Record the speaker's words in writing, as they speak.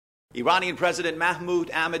Iranian President Mahmoud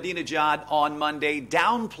Ahmadinejad on Monday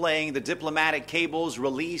downplaying the diplomatic cables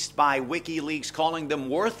released by WikiLeaks, calling them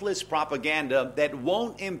worthless propaganda that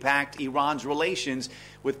won't impact Iran's relations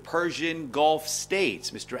with Persian Gulf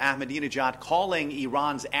states. Mr. Ahmadinejad calling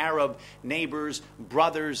Iran's Arab neighbors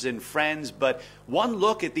brothers and friends, but one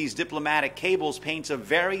look at these diplomatic cables paints a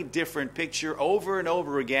very different picture. Over and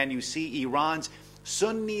over again, you see Iran's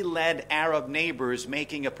Sunni-led Arab neighbors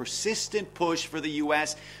making a persistent push for the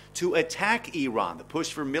U.S. to attack Iran. The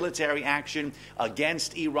push for military action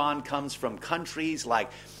against Iran comes from countries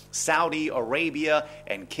like Saudi Arabia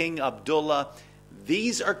and King Abdullah.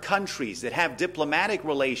 These are countries that have diplomatic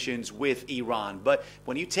relations with Iran. But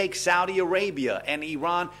when you take Saudi Arabia and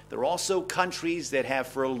Iran, they're also countries that have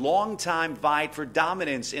for a long time vied for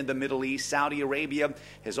dominance in the Middle East. Saudi Arabia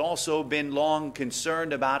has also been long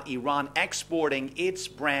concerned about Iran exporting its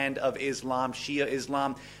brand of Islam, Shia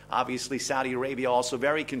Islam. Obviously, Saudi Arabia also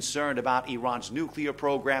very concerned about Iran's nuclear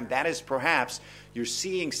program. That is perhaps you're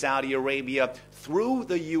seeing Saudi Arabia through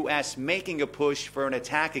the U.S. making a push for an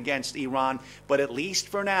attack against Iran. But at least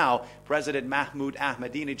for now, President Mahmoud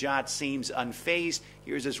Ahmadinejad seems unfazed.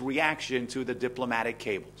 Here's his reaction to the diplomatic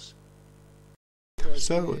cables.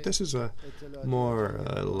 So this is a more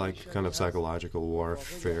like kind of psychological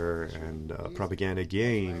warfare and propaganda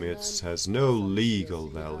game. It has no legal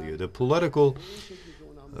value. The political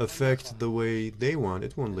effect the way they want,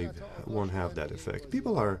 it won't have that effect.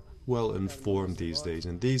 People are well informed these days,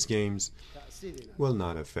 and these games will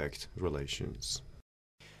not affect relations.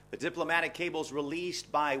 The diplomatic cables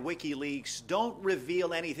released by WikiLeaks don't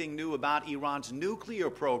reveal anything new about Iran's nuclear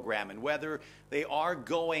program and whether they are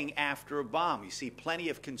going after a bomb. You see plenty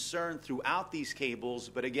of concern throughout these cables,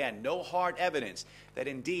 but again, no hard evidence that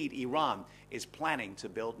indeed Iran is planning to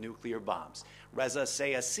build nuclear bombs. Reza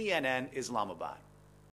Sayah, CNN, Islamabad.